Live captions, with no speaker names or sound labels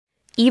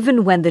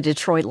even when the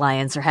Detroit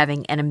Lions are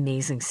having an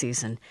amazing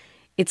season.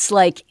 It's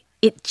like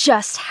it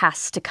just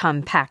has to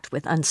come packed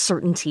with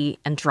uncertainty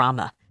and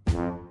drama.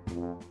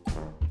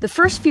 The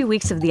first few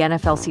weeks of the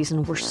NFL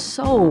season were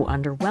so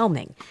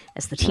underwhelming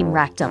as the team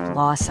racked up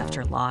loss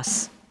after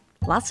loss.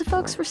 Lots of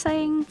folks were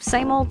saying,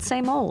 same old,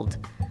 same old.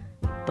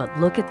 But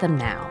look at them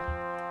now.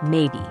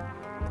 Maybe,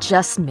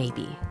 just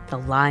maybe, the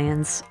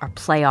Lions are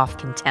playoff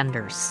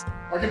contenders.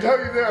 I can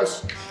tell you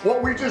this,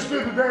 what we just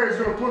did today is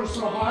going to put us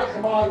in a high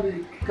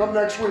commodity come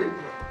next week.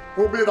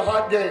 We'll be the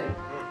hot game.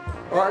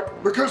 All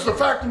right? Because the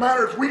fact of the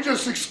matter is we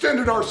just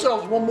extended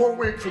ourselves one more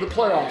week for the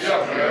playoffs.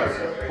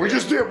 Yeah. We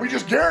just did. We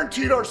just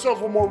guaranteed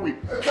ourselves one more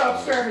week. That's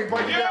outstanding,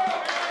 buddy.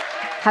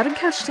 How did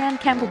Coach Dan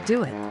Campbell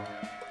do it?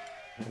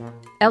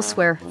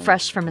 Elsewhere,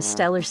 fresh from a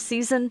stellar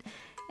season,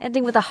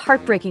 ending with a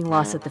heartbreaking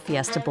loss at the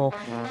Fiesta Bowl,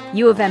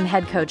 U of M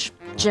head coach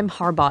Jim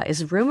Harbaugh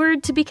is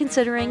rumored to be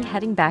considering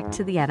heading back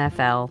to the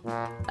NFL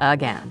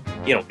again.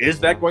 Is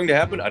that going to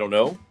happen? I don't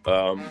know.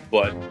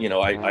 But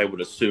I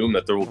would assume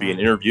that there will be an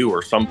interview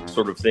or some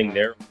sort of thing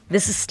there.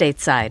 This is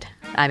Stateside.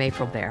 I'm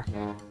April Baer.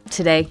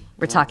 Today,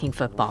 we're talking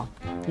football.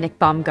 Nick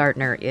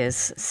Baumgartner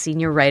is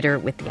senior writer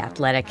with The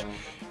Athletic,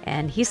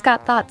 and he's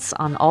got thoughts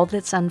on all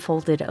that's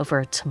unfolded over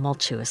a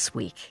tumultuous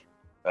week.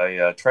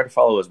 I try to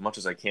follow as much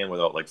as I can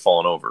without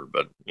falling over,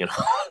 but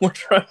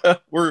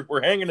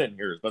we're hanging in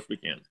here as best we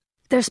can.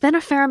 There's been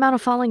a fair amount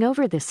of falling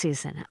over this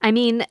season. I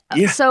mean,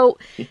 So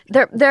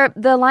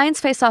the Lions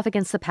face off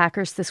against the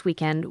Packers this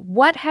weekend.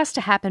 What has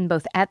to happen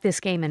both at this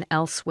game and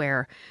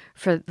elsewhere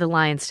for the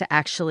Lions to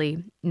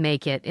actually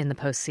make it in the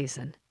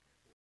postseason?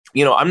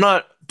 I'm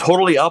not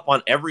totally up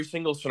on every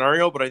single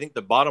scenario, but I think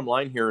the bottom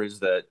line here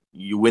is that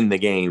you win the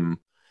game,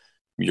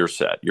 you're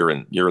set. You're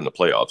in the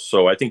playoffs.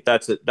 So I think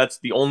that's it. That's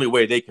the only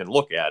way they can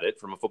look at it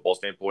from a football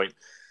standpoint.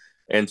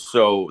 And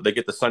so they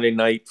get the Sunday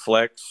night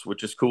flex,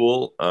 which is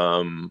cool.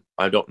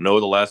 I don't know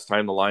the last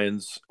time the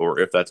Lions, or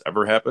if that's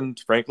ever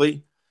happened,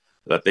 frankly,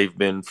 that they've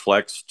been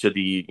flexed to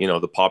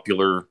the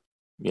popular,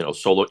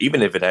 solo,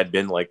 even if it had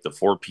been like the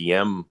 4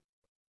 p.m.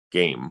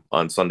 game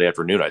on Sunday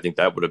afternoon. I think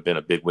that would have been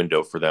a big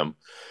window for them.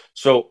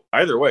 So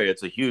either way,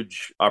 it's a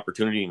huge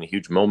opportunity and a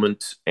huge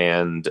moment.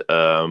 And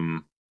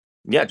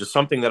just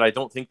something that I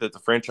don't think that the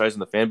franchise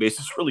and the fan base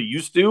is really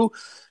used to,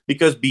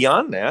 because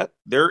beyond that,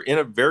 they're in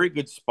a very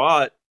good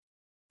spot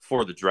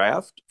for the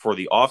draft, for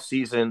the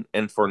offseason,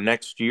 and for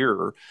next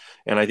year.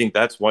 And I think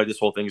that's why this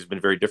whole thing has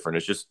been very different.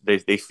 It's just they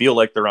feel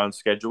like they're on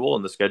schedule,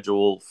 and the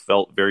schedule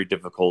felt very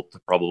difficult to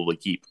probably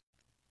keep.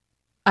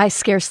 I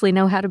scarcely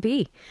know how to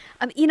be.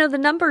 The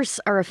numbers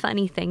are a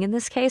funny thing in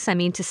this case. I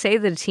mean, to say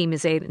that a team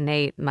is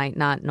 8-8 might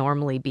not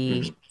normally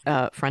be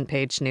front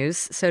page news,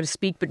 so to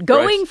speak. But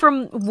going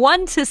from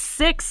 1 to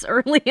 6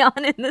 early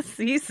on in the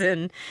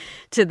season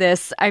to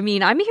this, I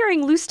mean, I'm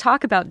hearing loose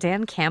talk about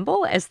Dan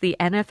Campbell as the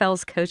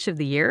NFL's coach of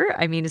the year.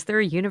 I mean, is there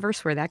a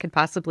universe where that could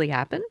possibly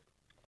happen?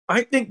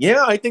 I think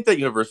that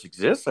universe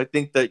exists. I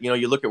think that,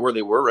 you look at where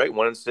they were, right?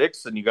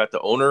 1-6, and you got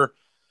the owner.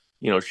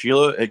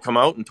 Sheila had come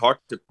out and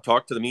talked to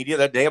the media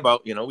that day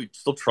about, we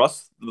still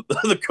trust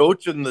the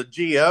coach and the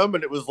GM.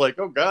 And it was like,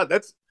 oh God,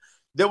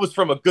 that was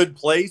from a good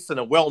place and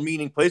a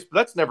well-meaning place, but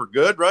that's never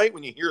good, right?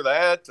 When you hear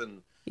that.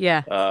 And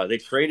they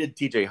traded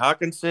TJ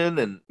Hawkinson,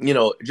 and,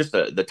 just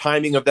the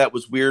timing of that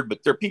was weird,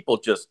 but their people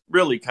just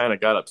really kind of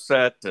got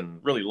upset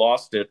and really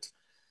lost it.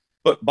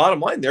 But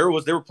bottom line there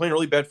was they were playing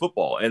really bad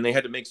football, and they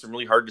had to make some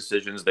really hard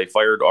decisions. They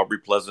fired Aubrey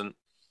Pleasant,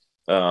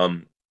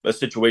 a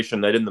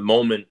situation that in the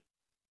moment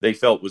they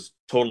felt was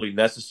totally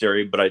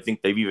necessary, but I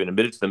think they've even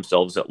admitted to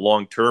themselves that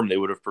long term they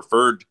would have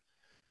preferred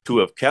to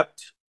have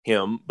kept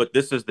him. But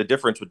this is the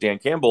difference with Dan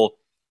Campbell,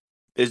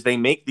 is they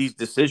make these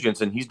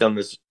decisions, and he's done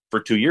this for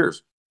 2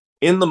 years,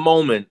 in the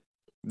moment,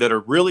 that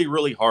are really,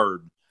 really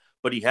hard,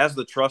 but he has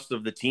the trust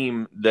of the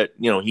team that,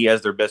 he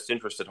has their best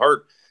interest at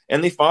heart,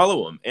 and they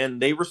follow him.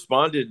 And they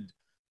responded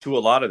to a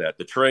lot of that,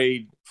 the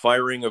trade,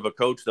 firing of a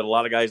coach that a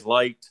lot of guys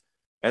liked,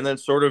 and then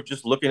sort of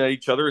just looking at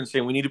each other and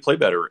saying, we need to play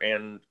better.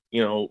 And,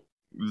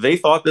 they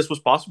thought this was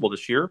possible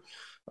this year.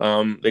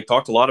 They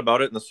talked a lot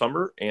about it in the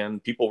summer,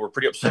 and people were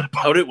pretty upset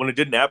about it when it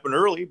didn't happen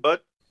early.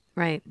 But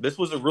this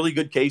was a really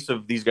good case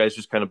of these guys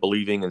just kind of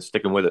believing and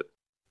sticking with it.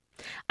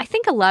 I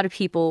think a lot of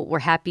people were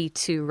happy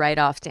to write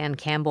off Dan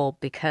Campbell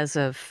because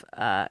of,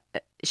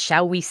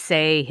 shall we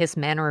say, his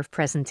manner of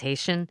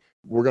presentation.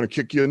 We're going to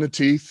kick you in the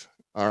teeth.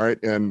 All right.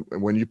 And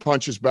when you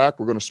punch us back,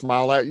 we're going to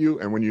smile at you.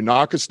 And when you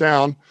knock us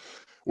down,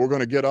 we're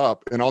going to get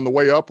up. And on the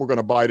way up, we're going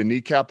to bite a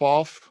kneecap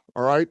off.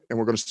 All right. And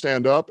we're going to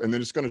stand up, and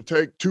then it's going to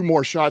take 2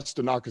 more shots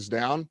to knock us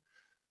down.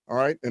 All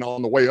right. And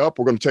on the way up,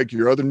 we're going to take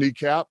your other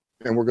kneecap,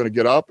 and we're going to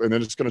get up, and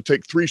then it's going to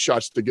take 3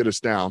 shots to get us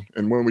down.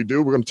 And when we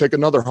do, we're going to take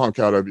another hunk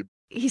out of you.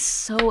 He's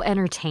so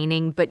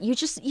entertaining, but you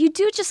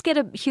do just get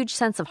a huge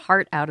sense of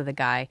heart out of the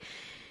guy.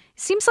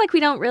 Seems like we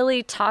don't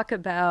really talk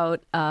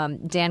about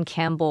Dan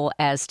Campbell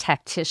as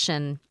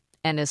tactician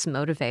and as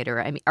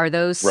motivator. I mean, are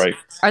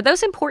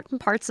those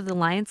important parts of the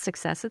Lions'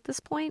 success at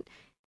this point?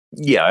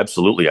 Yeah,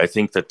 absolutely. I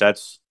think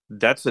that's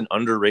that's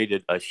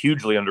a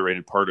hugely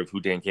underrated part of who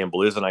Dan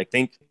Campbell is. And I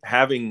think,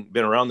 having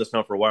been around this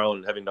now for a while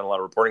and having done a lot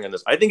of reporting on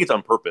this, I think it's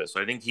on purpose.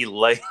 I think he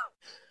likes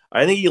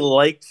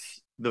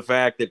the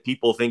fact that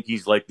people think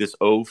he's like this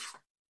oaf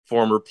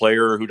former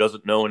player who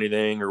doesn't know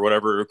anything or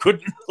whatever, or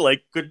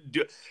couldn't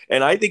do.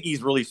 And I think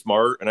he's really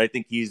smart, and I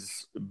think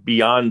he's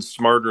beyond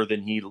smarter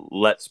than he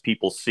lets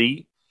people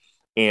see.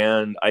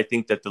 And I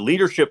think that the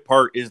leadership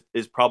part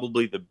is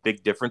probably the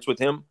big difference with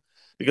him,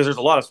 because there's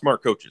a lot of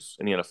smart coaches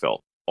in the NFL.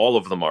 All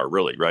of them are,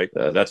 really, right?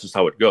 That's just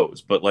how it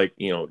goes. But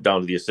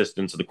down to the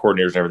assistants and the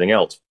coordinators and everything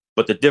else.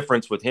 But the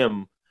difference with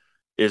him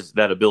is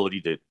that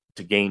ability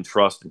to gain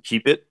trust and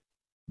keep it.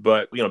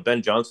 But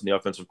Ben Johnson, the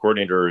offensive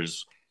coordinator,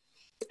 is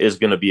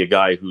going to be a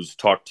guy who's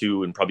talked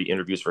to and probably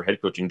interviews for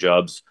head coaching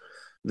jobs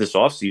this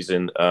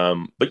offseason.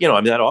 But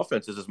that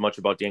offense is as much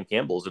about Dan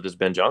Campbell as it is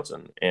Ben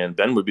Johnson, and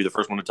Ben would be the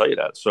first one to tell you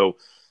that. So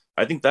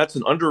I think that's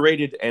an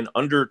underrated and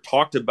under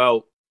talked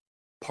about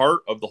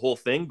part of the whole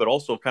thing, but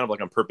also kind of like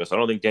on purpose. I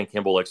don't think Dan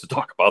Campbell likes to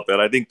talk about that.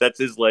 I think that's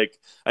his,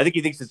 I think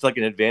he thinks it's like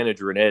an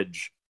advantage or an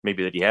edge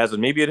maybe that he has,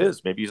 and maybe it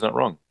is. Maybe he's not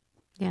wrong.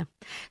 Yeah.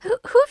 Who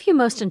have you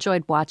most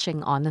enjoyed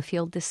watching on the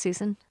field this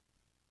season?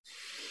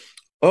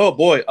 Oh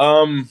boy.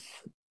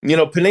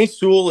 Penei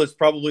Sewell is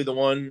probably the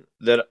one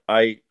that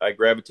I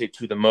gravitate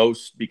to the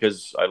most,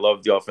 because I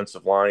love the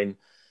offensive line.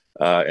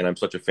 And I'm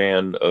such a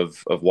fan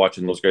of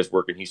watching those guys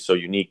work, and he's so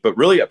unique. But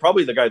really,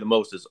 probably the guy the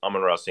most is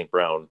Amon-Ra St.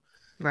 Brown,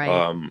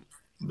 right?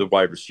 The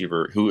wide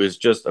receiver, who is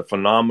just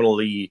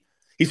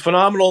he's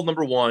phenomenal,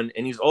 number one,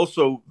 and he's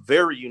also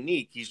very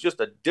unique. He's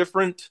just a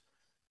different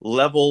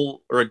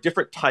level, or a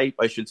different type,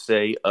 I should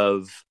say,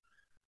 of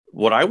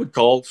what I would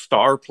call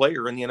star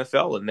player in the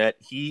NFL, and that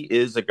he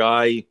is a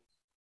guy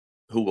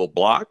who will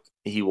block,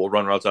 he will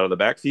run routes out of the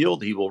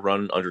backfield, he will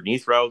run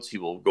underneath routes, he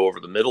will go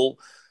over the middle.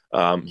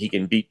 He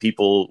can beat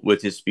people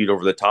with his speed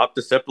over the top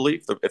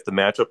deceptively if the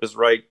matchup is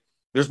right.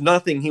 There's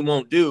nothing he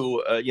won't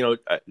do.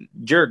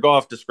 Jared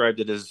Goff described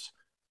it as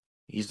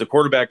he's the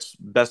quarterback's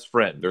best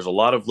friend. There's a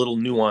lot of little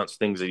nuanced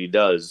things that he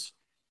does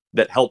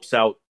that helps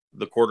out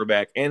the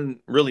quarterback and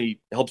really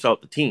helps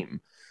out the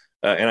team.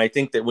 And I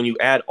think that when you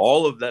add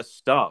all of that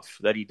stuff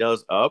that he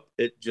does up,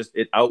 it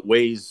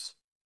outweighs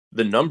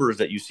the numbers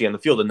that you see on the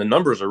field. And the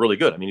numbers are really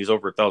good. I mean, he's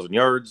over 1,000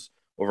 yards,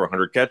 over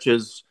 100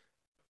 catches.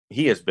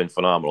 He has been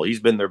phenomenal. He's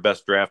been their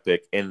best draft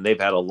pick, and they've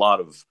had a lot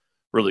of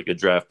really good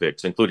draft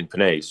picks, including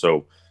Penei.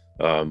 So,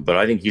 but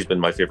I think he's been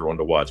my favorite one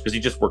to watch, because he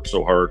just works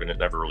so hard and it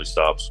never really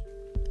stops.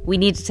 We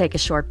need to take a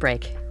short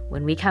break.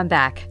 When we come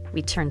back,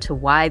 we turn to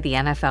why the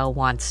NFL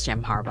wants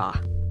Jim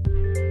Harbaugh.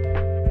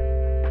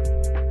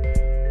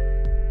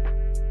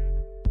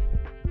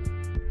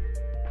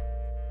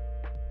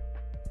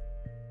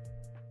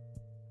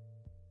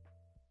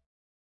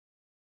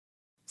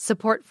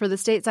 Support for the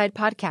Stateside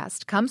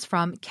Podcast comes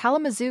from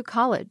Kalamazoo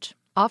College,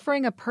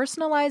 offering a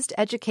personalized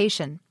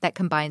education that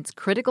combines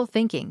critical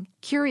thinking,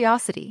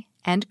 curiosity,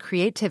 and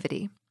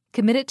creativity.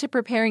 Committed to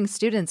preparing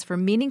students for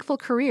meaningful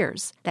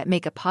careers that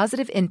make a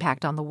positive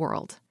impact on the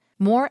world.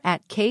 More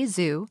at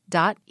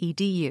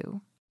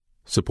kzoo.edu.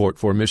 Support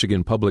for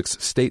Michigan Public's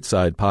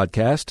Stateside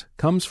Podcast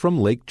comes from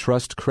Lake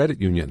Trust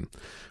Credit Union,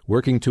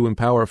 working to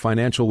empower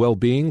financial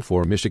well-being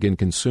for Michigan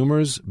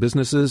consumers,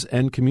 businesses,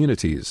 and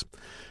communities.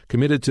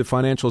 Committed to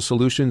financial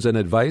solutions and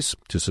advice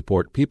to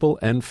support people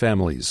and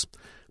families.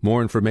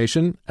 More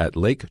information at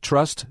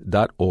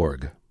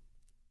laketrust.org.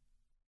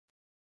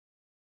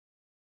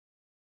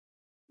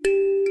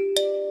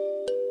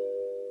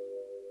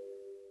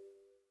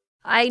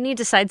 I need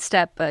to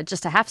sidestep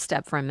just a half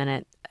step for a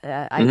minute.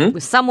 I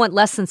was somewhat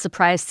less than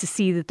surprised to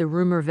see that the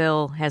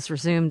rumorville has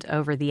resumed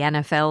over the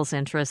NFL's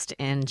interest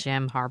in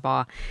Jim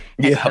Harbaugh,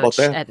 head coach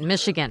at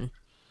Michigan.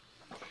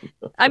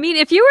 I mean,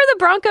 if you were the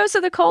Broncos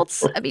or the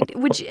Colts,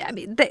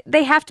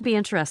 they have to be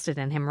interested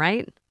in him,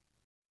 right?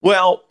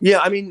 Well, yeah,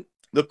 I mean,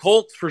 the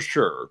Colts for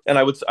sure. And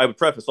I would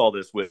preface all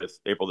this with,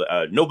 April,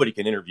 that nobody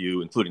can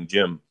interview, including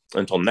Jim,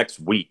 until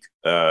next week,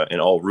 and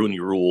all Rooney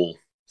Rule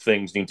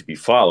things need to be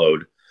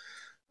followed.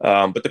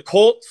 But the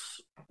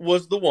Colts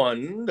was the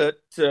one that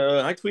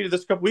I tweeted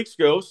this a couple weeks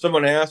ago.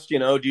 Someone asked,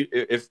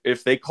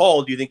 if they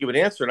called, do you think he would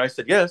answer? And I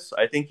said, yes,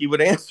 I think he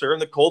would answer.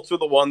 And the Colts are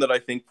the one that I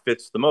think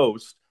fits the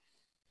most.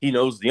 He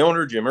knows the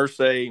owner, Jim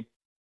Irsay.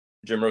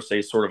 Jim Irsay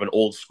is sort of an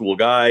old school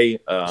guy.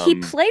 He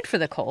played for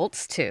the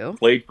Colts too.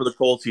 Played for the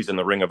Colts. He's in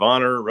the Ring of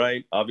Honor,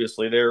 right?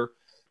 Obviously, there.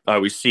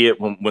 We see it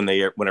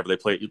whenever they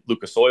play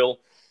Lucas Oil.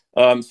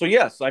 So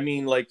yes, I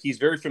mean, he's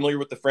very familiar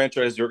with the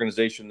franchise, the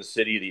organization, the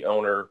city, the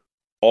owner,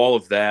 all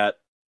of that.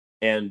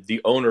 And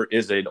the owner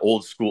is an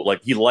old school,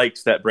 he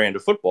likes that brand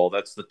of football.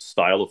 That's the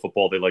style of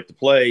football they like to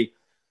play.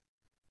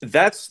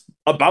 That's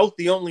about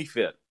the only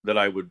fit that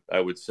I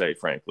would say,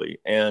 frankly.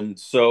 And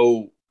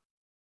so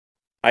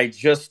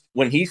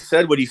when he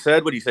said what he said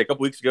a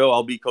couple weeks ago,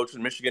 I'll be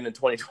coaching Michigan in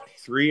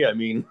 2023. I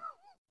mean,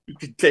 you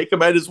could take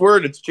him at his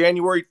word. It's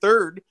January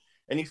 3rd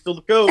and he's still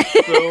the coach.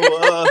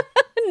 So,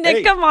 Nick,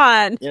 hey, come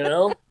on.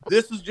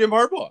 This is Jim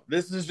Harbaugh.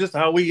 This is just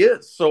how he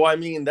is. So, I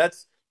mean,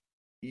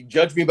 you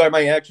judge me by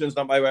my actions,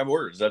 not by my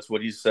words. That's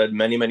what he's said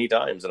many, many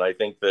times. And I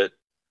think that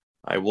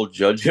I will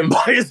judge him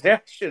by his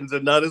actions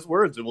and not his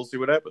words, and we'll see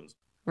what happens.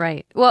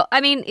 Right. Well,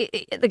 I mean,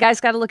 the guy's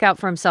got to look out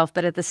for himself,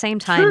 but at the same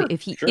time,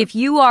 Sure. if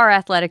you are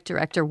athletic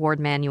director Ward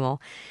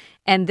Manuel,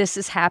 and this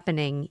is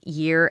happening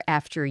year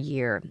after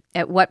year,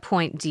 at what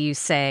point do you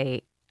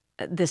say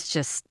this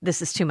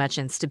is too much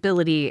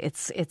instability?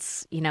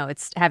 It's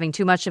having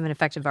too much of an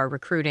effect of our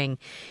recruiting.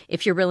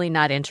 If you're really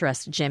not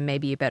interested, Jim,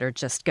 maybe you better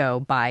just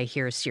go. Bye.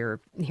 Here's your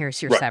Right.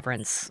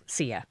 severance.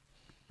 See ya.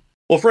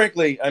 Well,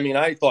 frankly, I mean,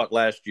 I thought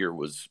last year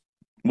was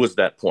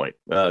that point,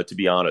 to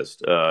be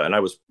honest. And I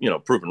was,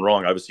 proven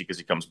wrong, obviously, because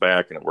he comes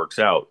back and it works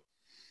out.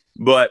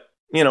 But,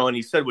 and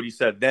he said what he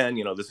said then,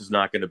 this is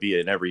not going to be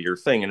an every year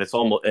thing. And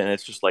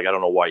it's just like, I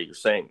don't know why you're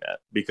saying that,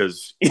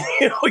 because,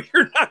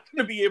 you're not going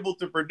to be able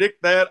to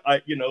predict that.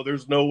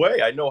 There's no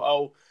way. I know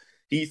how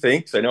he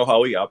thinks. I know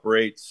how he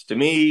operates. To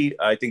me,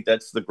 I think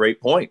that's the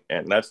great point.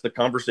 And that's the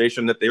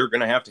conversation that they're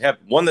going to have.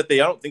 One that I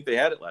don't think they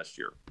had it last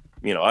year.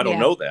 I don't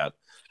know that.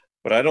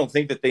 But I don't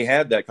think that they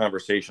had that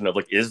conversation of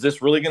like, is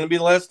this really going to be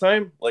the last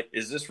time? Like,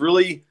 is this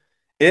really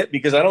it?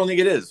 Because I don't think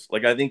it is.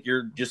 Like, I think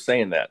you're just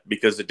saying that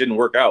because it didn't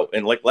work out.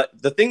 And like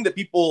the thing that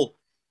people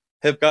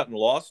have gotten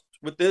lost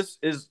with this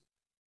is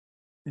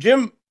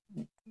Jim,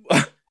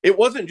 it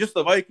wasn't just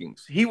the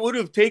Vikings. He would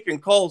have taken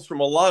calls from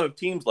a lot of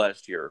teams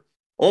last year.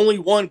 Only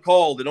one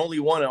called and only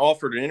one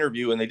offered an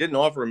interview, and they didn't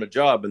offer him a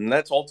job. And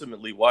that's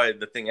ultimately why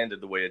the thing ended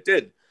the way it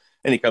did.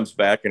 And he comes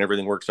back and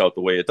everything works out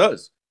the way it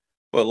does.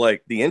 But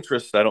like the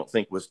interest, I don't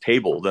think was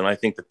tabled, and I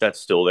think that that's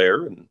still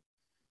there. And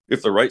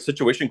if the right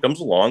situation comes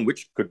along,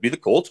 which could be the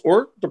Colts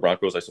or the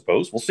Broncos, I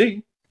suppose, we'll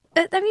see.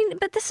 I mean,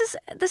 but this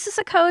is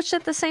a coach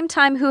at the same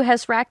time who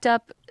has racked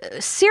up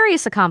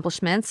serious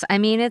accomplishments. I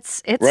mean,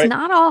 it's Right.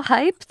 not all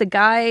hype. The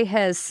guy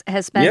has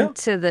been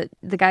to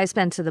the guy's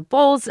been to the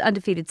bowls,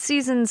 undefeated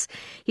seasons.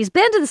 He's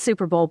been to the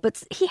Super Bowl,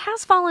 but he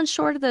has fallen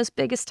short of those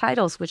biggest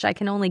titles, which I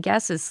can only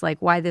guess is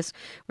like why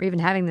we're even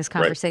having this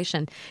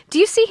conversation. Right. Do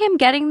you see him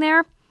getting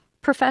there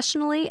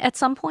professionally at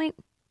some point?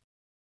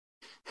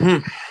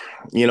 I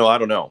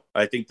don't know.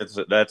 I think that's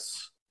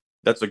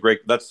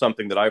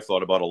something that I've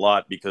thought about a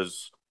lot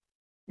because,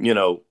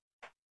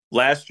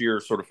 last year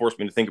sort of forced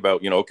me to think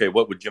about, okay,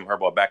 what would Jim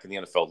Harbaugh back in the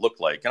NFL look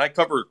like? And I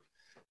cover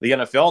the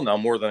NFL now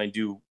more than I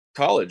do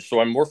college.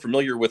 So I'm more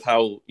familiar with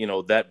how,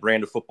 that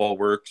brand of football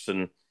works.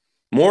 And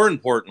more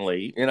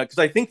importantly, because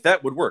I think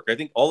that would work. I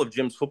think all of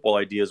Jim's football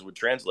ideas would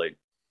translate.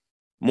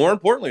 More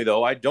importantly,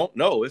 though, I don't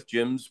know if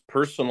Jim's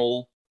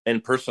personality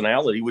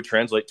would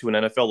translate to an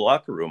NFL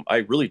locker room. I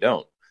really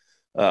don't.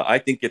 I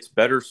think it's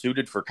better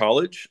suited for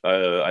college.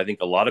 I think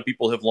a lot of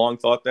people have long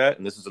thought that,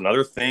 and this is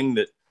another thing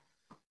that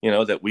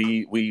that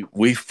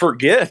we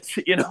forget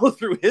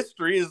through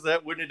history is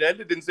that when it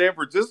ended in San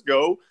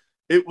Francisco,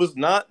 it was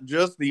not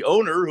just the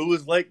owner who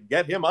was like,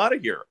 get him out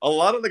of here. A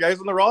lot of the guys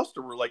on the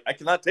roster were like, I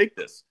cannot take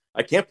this.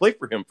 I can't play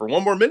for him for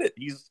one more minute.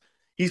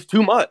 He's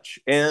too much.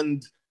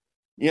 And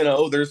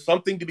there's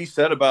something to be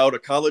said about a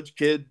college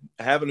kid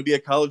having to be a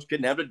college kid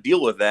and having to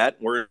deal with that,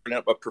 where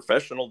a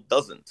professional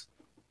doesn't.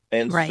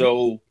 And right.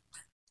 So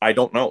I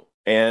don't know.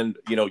 And,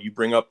 you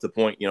bring up the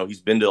point,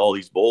 he's been to all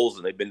these bowls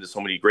and they've been to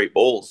so many great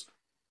bowls,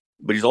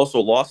 but he's also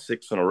lost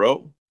 6 in a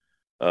row.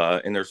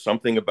 And there's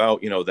something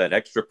about, that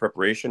extra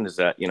preparation. Is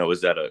that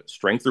a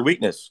strength or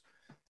weakness?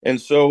 And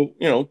so,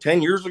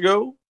 10 years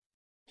ago,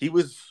 he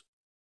was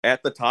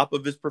at the top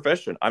of his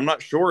profession. I'm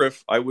not sure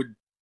if I would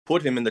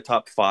put him in the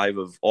top 5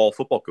 of all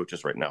football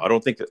coaches right now. I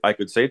don't think that I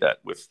could say that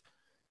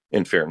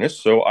in fairness.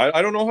 So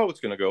I don't know how it's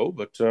going to go,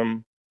 but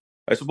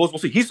I suppose we'll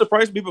see. He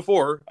surprised me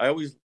before. I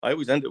always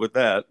end it with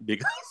that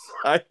because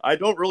I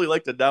don't really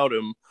like to doubt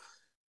him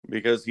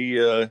because he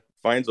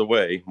finds a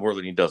way more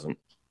than he doesn't.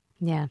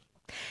 Yeah.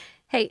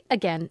 Hey,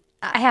 again,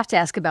 I have to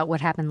ask about what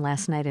happened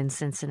last night in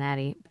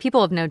Cincinnati.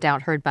 People have no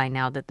doubt heard by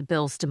now that the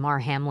Bills' Damar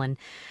Hamlin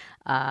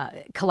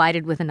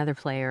collided with another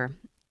player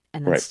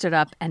and then stood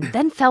up and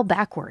then fell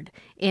backward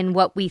in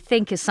what we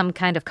think is some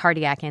kind of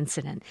cardiac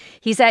incident.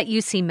 He's at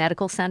UC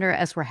Medical Center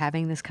as we're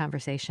having this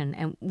conversation,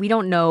 and we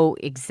don't know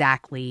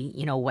exactly,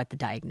 what the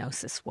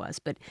diagnosis was.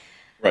 But,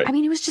 I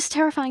mean, it was just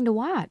terrifying to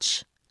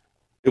watch.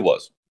 It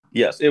was.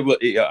 Yes, it was.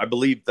 I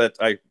believe that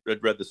I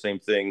had read the same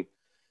thing,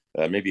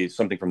 maybe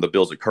something from the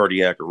Bills, a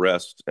cardiac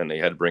arrest, and they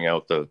had to bring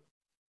out the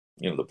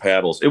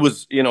paddles. It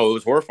was, it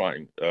was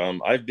horrifying.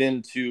 I've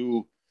been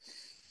to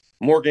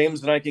more games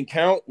than I can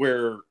count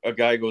where a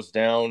guy goes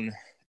down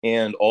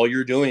and all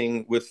you're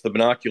doing with the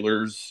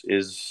binoculars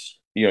is,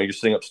 you're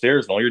sitting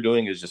upstairs and all you're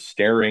doing is just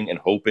staring and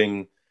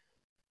hoping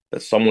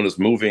that someone is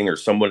moving or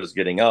someone is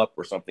getting up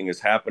or something is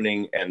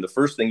happening. And the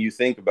first thing you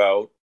think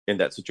about in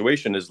that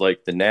situation is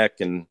like the neck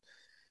and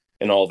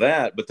all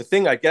that. But the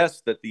thing, I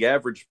guess, that the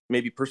average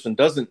maybe person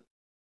doesn't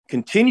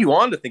continue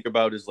on to think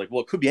about is like,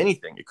 well, it could be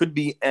anything. It could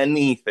be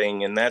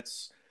anything. And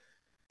that's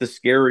the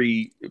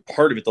scary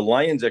part of it. The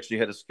Lions actually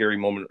had a scary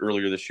moment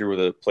earlier this year with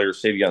a player,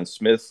 Savion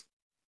Smith,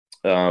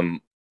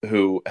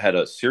 who had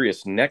a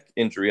serious neck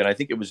injury. And I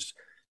think it was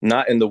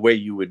not in the way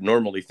you would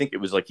normally think.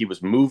 It was like he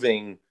was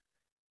moving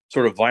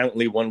sort of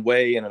violently one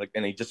way,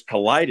 and he just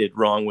collided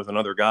wrong with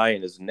another guy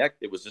in his neck.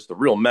 It was just a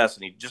real mess,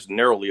 and he just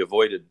narrowly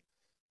avoided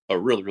a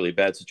really, really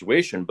bad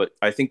situation. But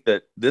I think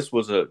that this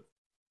was an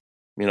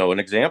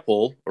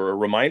example or a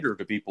reminder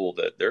to people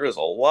that there is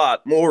a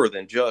lot more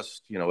than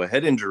just, a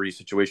head injury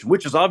situation,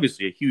 which is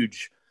obviously a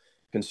huge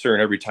concern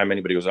every time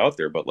anybody goes out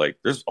there. But like,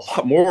 there's a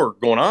lot more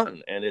going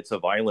on, and it's a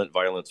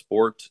violent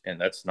sport.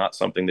 And that's not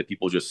something that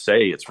people just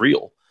say. It's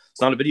real. It's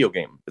not a video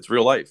game. It's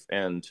real life.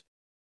 And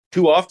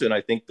too often,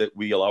 I think that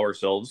we allow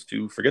ourselves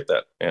to forget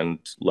that. And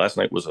last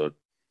night was a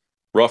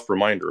rough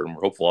reminder, and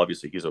we're hopeful,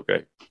 obviously, he's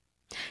okay.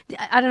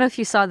 I don't know if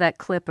you saw that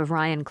clip of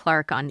Ryan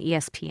Clark on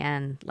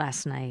ESPN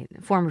last night,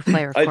 former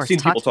player, of course. I've seen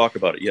people talk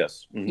about it,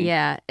 yes. Mm-hmm.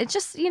 Yeah, it's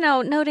just,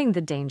 noting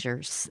the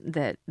dangers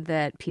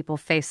that people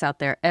face out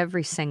there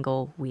every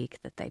single week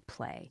that they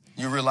play.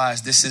 You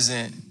realize this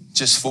isn't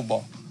just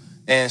football.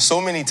 And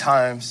so many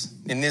times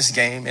in this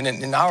game, and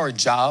in our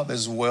job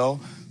as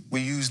well,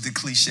 we use the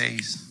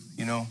cliches,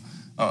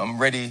 I'm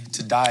ready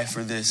to die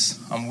for this.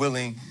 I'm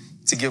willing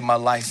to give my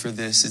life for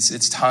this.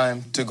 It's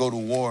time to go to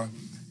war.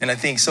 And I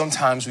think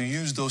sometimes we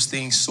use those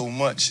things so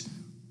much,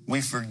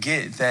 we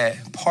forget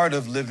that part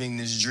of living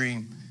this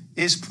dream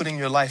is putting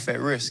your life at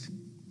risk.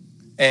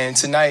 And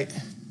tonight,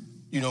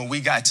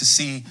 we got to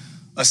see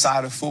a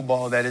side of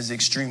football that is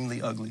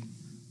extremely ugly,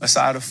 a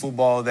side of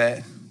football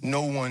that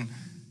no one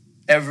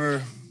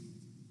ever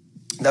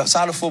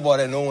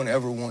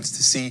wants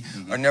to see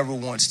or never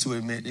wants to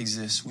admit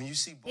exists. When you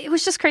see, it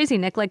was just crazy,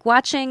 Nick. Like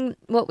watching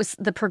what was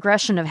the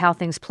progression of how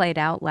things played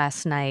out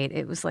last night.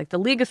 It was like the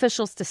league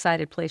officials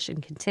decided play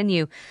should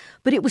continue,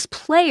 but it was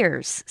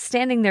players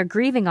standing there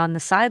grieving on the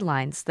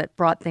sidelines that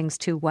brought things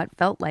to what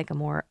felt like a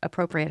more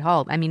appropriate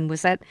halt. I mean,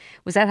 was that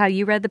how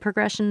you read the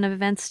progression of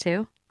events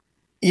too?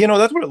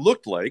 That's what it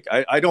looked like.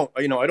 I don't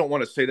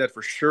want to say that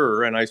for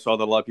sure. And I saw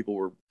that a lot of people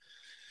were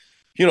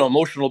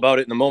emotional about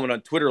it in the moment on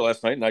Twitter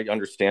last night, and I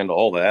understand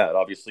all that,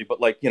 obviously. But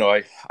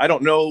I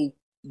don't know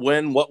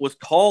what was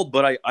called,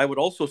 but I would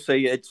also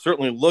say it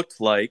certainly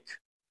looked like,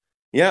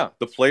 the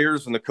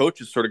players and the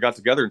coaches sort of got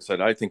together and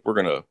said, I think we're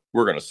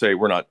gonna say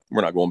we're not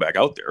going back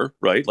out there,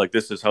 right? Like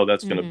this is how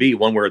that's gonna be,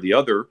 one way or the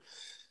other.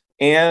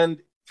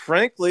 And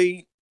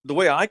frankly, the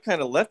way I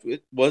kind of left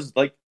it was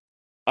like,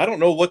 I don't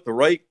know what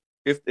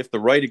if the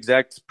right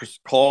exact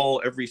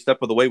call every step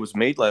of the way was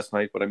made last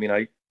night, but I mean,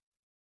 I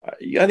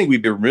think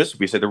we'd be remiss if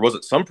we said there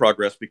wasn't some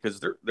progress,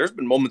 because there's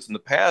been moments in the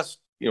past,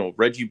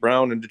 Reggie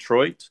Brown in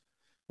Detroit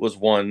was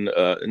one,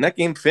 and that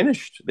game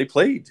finished. They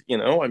played,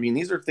 I mean,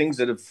 these are things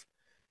that have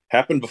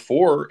happened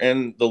before,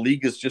 and the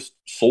league has just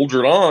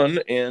soldiered on.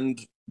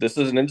 And this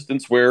is an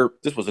instance where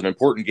this was an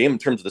important game in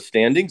terms of the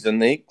standings, and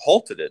they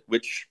halted it,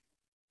 which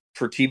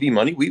for TV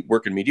money, we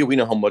work in media, we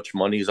know how much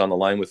money is on the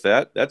line with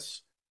that.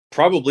 That's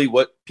probably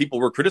what people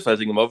were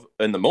criticizing them of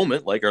in the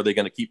moment. Like, are they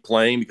going to keep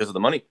playing because of the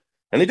money?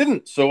 And they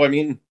didn't. So, I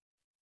mean,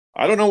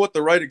 I don't know what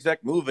the right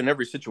exact move in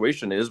every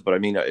situation is, but I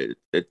mean,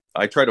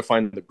 I try to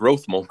find the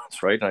growth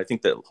moments, right? And I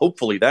think that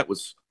hopefully that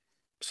was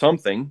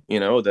something,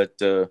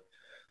 that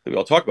we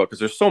all talk about, because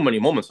there's so many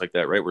moments like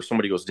that, right? Where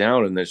somebody goes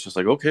down and it's just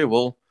like, okay,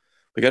 well,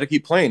 we got to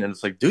keep playing. And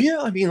it's like, do you?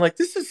 I mean, like,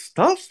 this is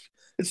tough.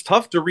 It's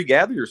tough to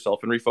regather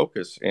yourself and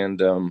refocus.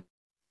 And,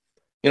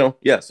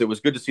 yes, it was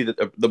good to see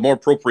that the more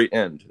appropriate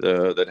end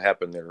that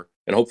happened there.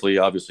 And hopefully,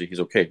 obviously, he's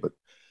okay. But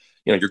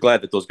you're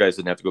glad that those guys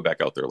didn't have to go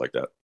back out there like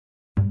that.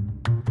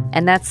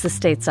 And that's the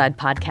Stateside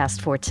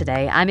podcast for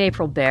today. I'm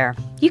April Baer.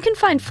 You can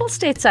find full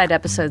Stateside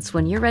episodes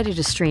when you're ready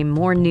to stream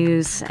more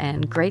news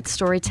and great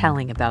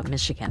storytelling about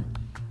Michigan.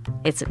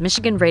 It's at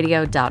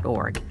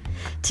michiganradio.org.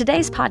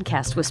 Today's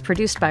podcast was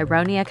produced by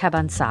Ronia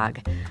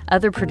Cabansag.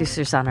 Other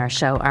producers on our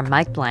show are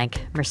Mike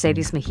Blank,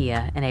 Mercedes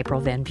Mejia, and April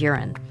Van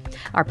Buren.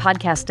 Our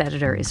podcast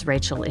editor is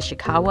Rachel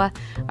Ishikawa.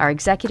 Our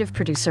executive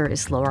producer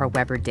is Laura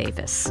Weber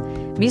Davis.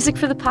 Music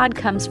for the pod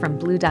comes from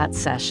Blue Dot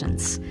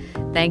Sessions.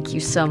 Thank you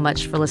so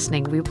much for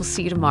listening. We will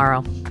see you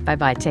tomorrow.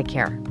 Bye-bye. Take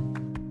care.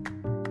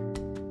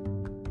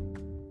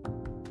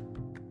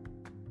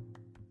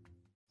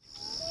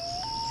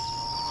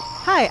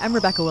 Hi, I'm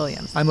Rebecca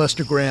Williams. I'm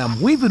Lester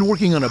Graham. We've been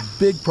working on a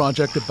big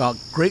project about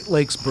Great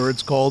Lakes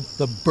birds called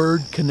the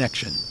Bird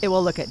Connection. It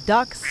will look at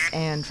ducks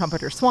and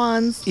trumpeter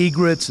swans,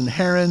 egrets and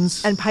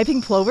herons, and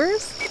piping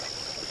plovers.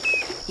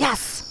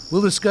 Yes!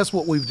 We'll discuss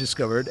what we've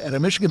discovered at a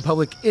Michigan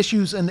Public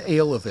Issues and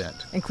Ale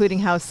event, including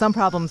how some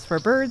problems for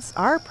birds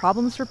are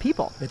problems for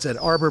people. It's at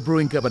Arbor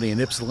Brewing Company in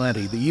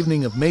Ypsilanti, the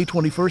evening of May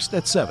 21st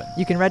at 7.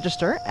 You can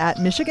register at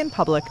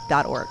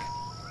michiganpublic.org.